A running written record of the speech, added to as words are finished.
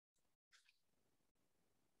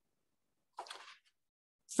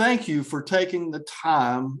Thank you for taking the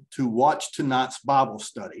time to watch tonight's Bible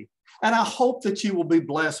study, and I hope that you will be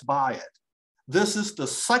blessed by it. This is the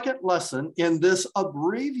second lesson in this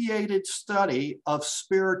abbreviated study of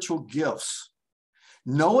spiritual gifts.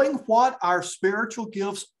 Knowing what our spiritual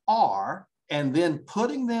gifts are and then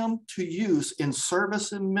putting them to use in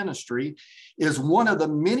service and ministry is one of the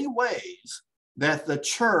many ways that the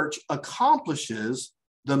church accomplishes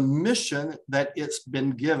the mission that it's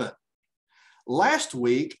been given. Last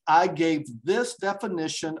week, I gave this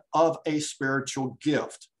definition of a spiritual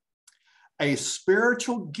gift. A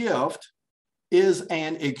spiritual gift is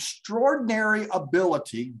an extraordinary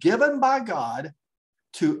ability given by God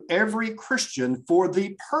to every Christian for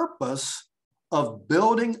the purpose of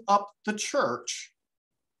building up the church,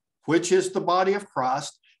 which is the body of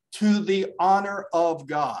Christ, to the honor of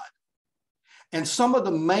God. And some of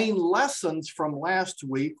the main lessons from last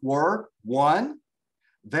week were, one,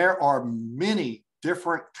 there are many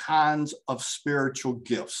different kinds of spiritual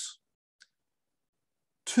gifts.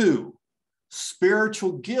 Two,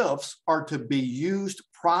 spiritual gifts are to be used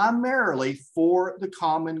primarily for the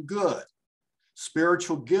common good.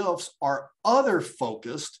 Spiritual gifts are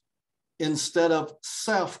other-focused instead of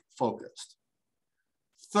self-focused.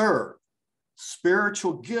 Third,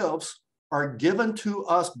 spiritual gifts are given to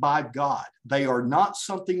us by God. They are not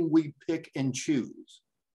something we pick and choose.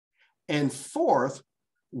 And fourth,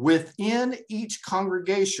 within each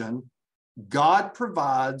congregation, God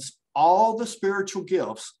provides all the spiritual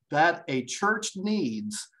gifts that a church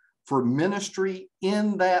needs for ministry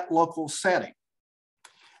in that local setting.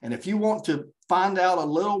 And if you want to find out a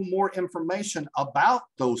little more information about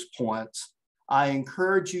those points, I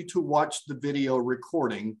encourage you to watch the video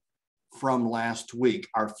recording from last week,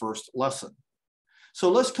 our first lesson. So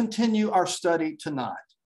let's continue our study tonight.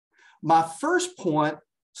 My first point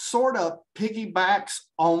sort of piggybacks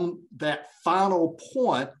on that final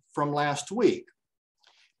point from last week.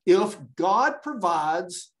 If God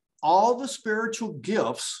provides all the spiritual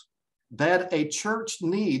gifts that a church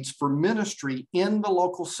needs for ministry in the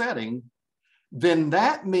local setting, then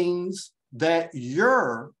that means that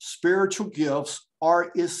your spiritual gifts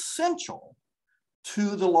are essential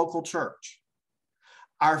to the local church.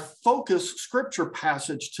 Our focus scripture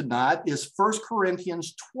passage tonight is 1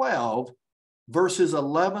 Corinthians 12, verses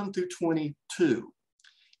 11 through 22.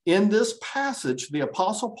 In this passage, the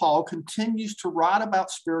Apostle Paul continues to write about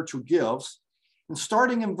spiritual gifts, and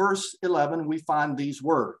starting in verse 11, we find these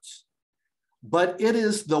words. But it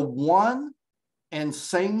is the one and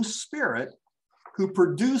same Spirit who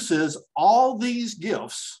produces all these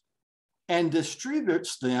gifts and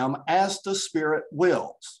distributes them as the Spirit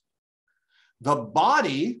wills. The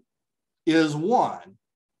body is one,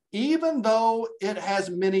 even though it has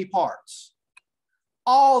many parts.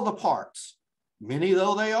 All the parts, many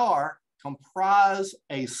though they are, comprise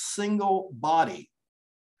a single body.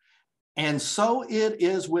 And so it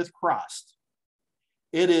is with Christ.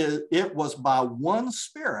 It was by one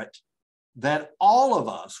Spirit that all of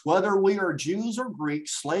us, whether we are Jews or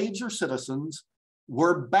Greeks, slaves or citizens,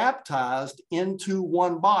 were baptized into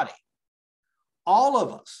one body. All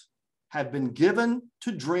of us have been given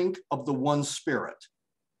to drink of the one Spirit.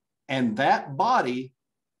 And that body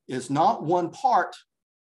is not one part,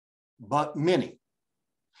 but many.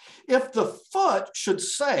 If the foot should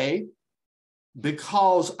say,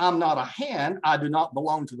 because I'm not a hand, I do not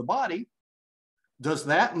belong to the body, does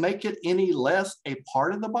that make it any less a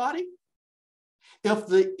part of the body? If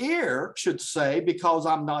the ear should say, because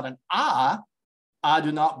I'm not an eye, I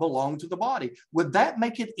do not belong to the body, would that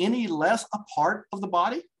make it any less a part of the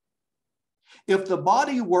body? If the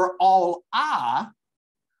body were all eye,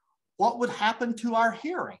 what would happen to our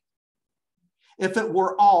hearing? If it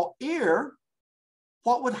were all ear,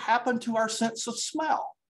 what would happen to our sense of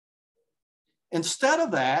smell? Instead of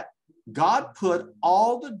that, God put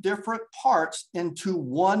all the different parts into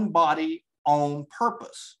one body on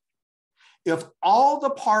purpose. If all the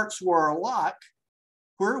parts were alike,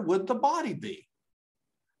 where would the body be?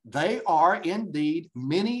 They are indeed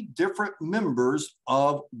many different members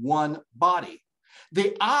of one body.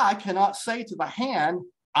 The eye cannot say to the hand,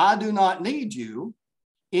 I do not need you,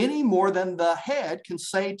 any more than the head can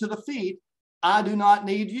say to the feet, I do not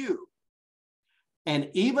need you. And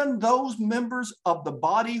even those members of the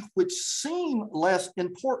body which seem less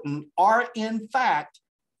important are in fact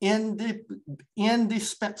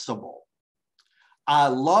indispensable. I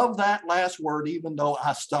love that last word, even though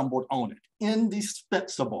I stumbled on it.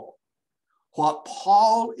 Indispensable. What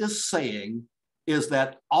Paul is saying is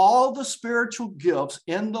that all the spiritual gifts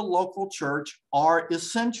in the local church are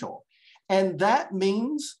essential. And that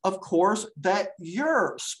means, of course, that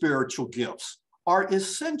your spiritual gifts are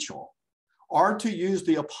essential. or to use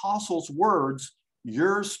the apostles' words,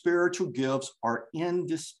 your spiritual gifts are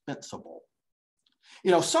indispensable.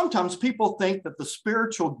 You know, sometimes people think that the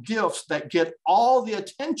spiritual gifts that get all the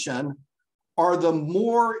attention are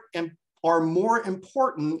more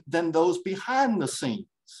important than those behind the scenes.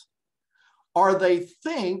 Or they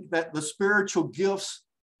think that the spiritual gifts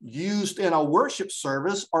used in a worship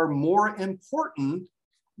service are more important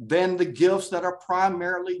than the gifts that are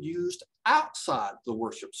primarily used outside the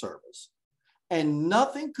worship service. And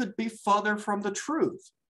nothing could be further from the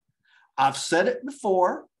truth. I've said it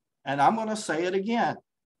before, and I'm going to say it again.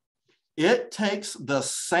 It takes the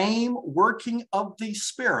same working of the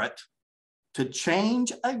Spirit to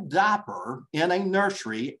change a diaper in a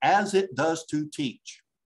nursery as it does to teach.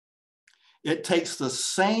 It takes the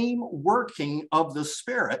same working of the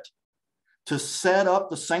Spirit to set up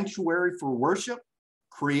the sanctuary for worship,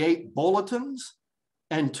 create bulletins,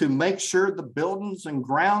 and to make sure the buildings and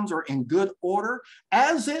grounds are in good order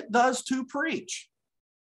as it does to preach.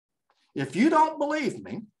 If you don't believe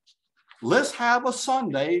me, let's have a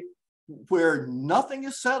Sunday where nothing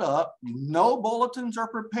is set up, no bulletins are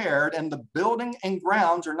prepared, and the building and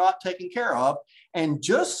grounds are not taken care of, and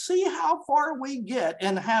just see how far we get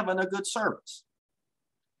in having a good service.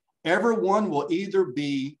 Everyone will either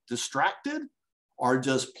be distracted or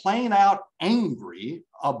just plain out angry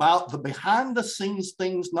about the behind the scenes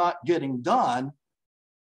things not getting done,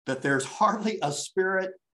 that there's hardly a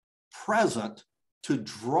Spirit present to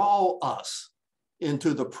draw us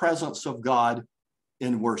into the presence of God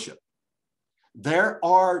in worship. There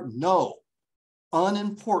are no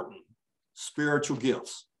unimportant spiritual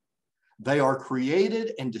gifts. They are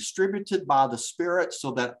created and distributed by the Spirit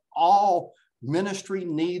so that all ministry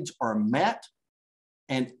needs are met,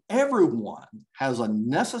 and everyone has a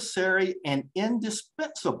necessary and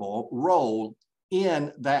indispensable role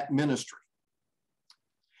in that ministry.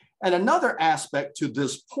 And another aspect to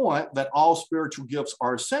this point that all spiritual gifts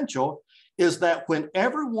are essential is that when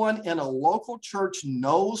everyone in a local church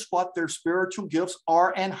knows what their spiritual gifts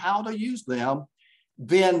are and how to use them,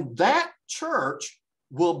 then that church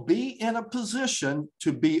will be in a position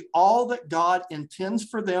to be all that God intends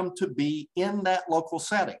for them to be in that local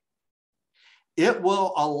setting. It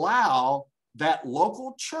will allow that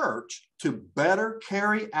local church to better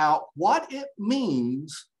carry out what it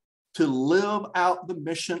means to live out the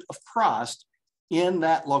mission of Christ in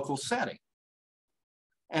that local setting.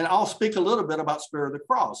 And I'll speak a little bit about Spirit of the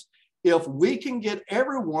Cross. If we can get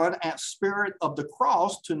everyone at Spirit of the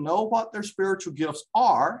Cross to know what their spiritual gifts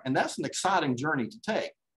are, and that's an exciting journey to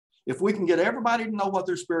take. If we can get everybody to know what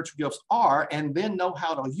their spiritual gifts are and then know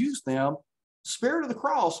how to use them, Spirit of the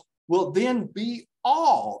Cross will then be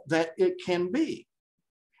all that it can be.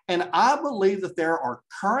 And I believe that there are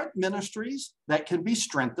current ministries that can be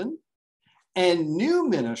strengthened and new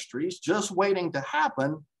ministries just waiting to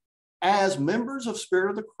happen as members of Spirit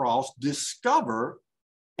of the Cross discover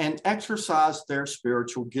and exercise their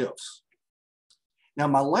spiritual gifts. Now,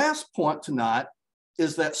 my last point tonight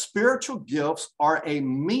is that spiritual gifts are a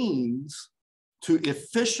means to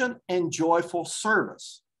efficient and joyful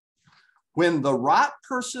service. When the right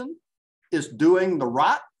person is doing the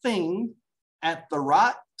right thing at the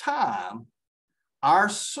right time, our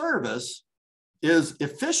service is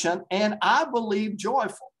efficient and, I believe,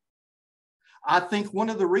 joyful. I think one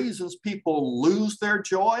of the reasons people lose their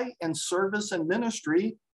joy in service and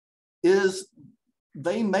ministry is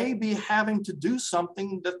they may be having to do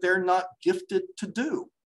something that they're not gifted to do.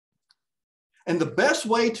 And the best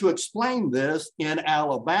way to explain this in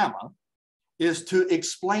Alabama is to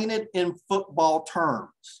explain it in football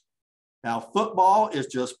terms. Now, football is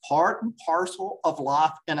just part and parcel of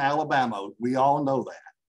life in Alabama. We all know that.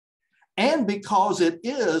 And because it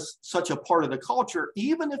is such a part of the culture,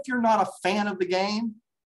 even if you're not a fan of the game,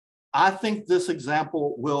 I think this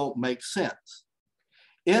example will make sense.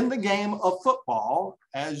 In the game of football,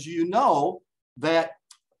 as you know, that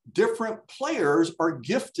different players are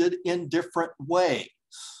gifted in different ways.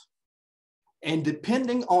 And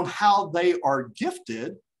depending on how they are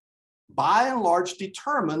gifted, by and large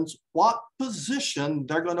determines what position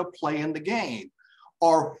they're going to play in the game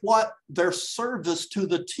or what their service to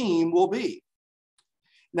the team will be.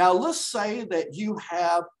 Now, let's say that you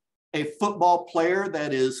have a football player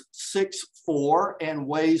that is 6'4" and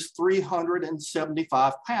weighs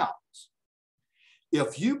 375 pounds.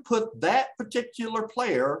 If you put that particular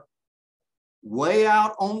player way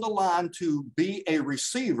out on the line to be a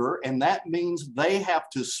receiver, and that means they have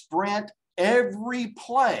to sprint every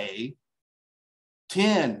play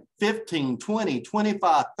 10, 15, 20,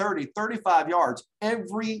 25, 30, 35 yards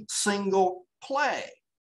every single play.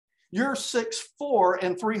 You're 6'4"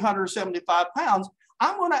 and 375 pounds.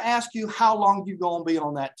 I'm going to ask you how long you're going to be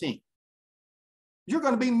on that team. You're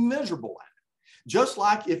going to be miserable at it. Just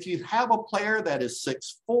like if you have a player that is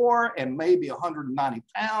 6'4" and maybe 190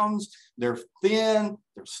 pounds, they're thin,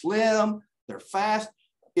 they're slim, they're fast.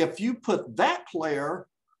 If you put that player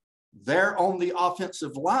there on the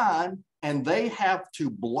offensive line and they have to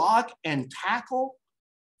block and tackle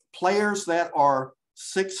players that are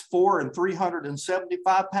 6'4" and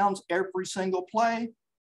 375 pounds every single play,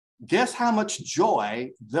 guess how much joy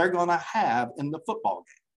they're going to have in the football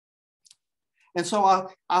game. And so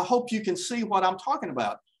I hope you can see what I'm talking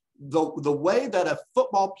about. The way that a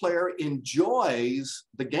football player enjoys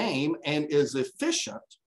the game and is efficient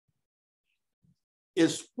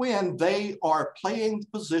is when they are playing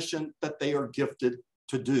the position that they are gifted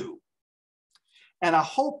to do. And I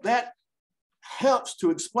hope that helps to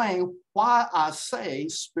explain why I say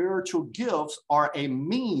spiritual gifts are a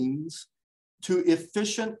means to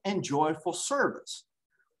efficient and joyful service.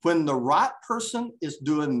 When the right person is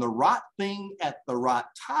doing the right thing at the right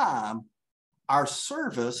time, our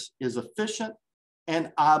service is efficient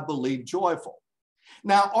and, I believe, joyful.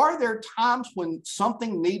 Now, are there times when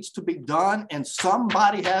something needs to be done and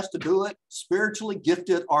somebody has to do it, spiritually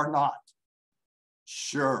gifted or not?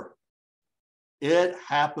 Sure, it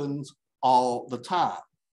happens all the time.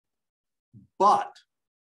 But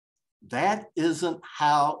that isn't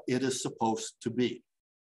how it is supposed to be.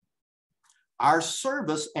 Our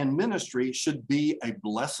service and ministry should be a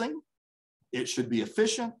blessing, it should be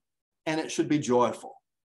efficient, and it should be joyful.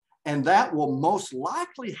 And that will most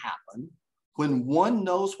likely happen when one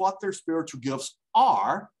knows what their spiritual gifts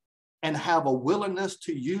are and have a willingness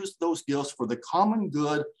to use those gifts for the common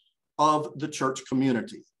good of the church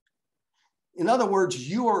community. In other words,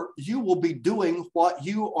 you will be doing what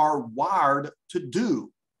you are wired to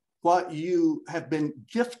do, what you have been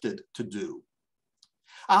gifted to do.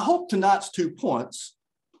 I hope tonight's 2 points,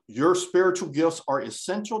 your spiritual gifts are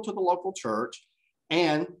essential to the local church,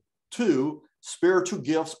 and 2, spiritual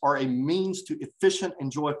gifts are a means to efficient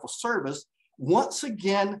and joyful service, once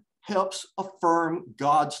again helps affirm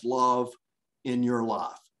God's love in your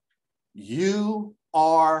life. You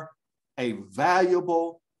are a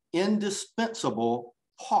valuable, indispensable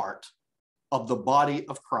part of the body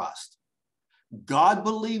of Christ. God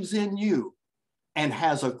believes in you and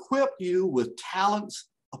has equipped you with talents,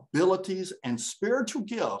 abilities, and spiritual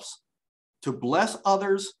gifts to bless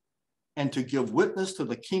others and to give witness to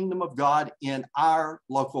the kingdom of God in our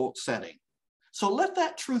local setting. So let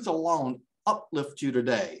that truth alone uplift you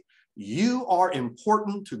today. You are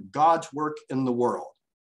important to God's work in the world.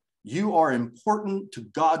 You are important to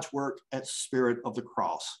God's work at Spirit of the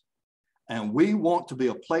Cross. And we want to be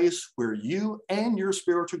a place where you and your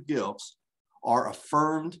spiritual gifts are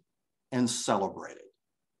affirmed and celebrated.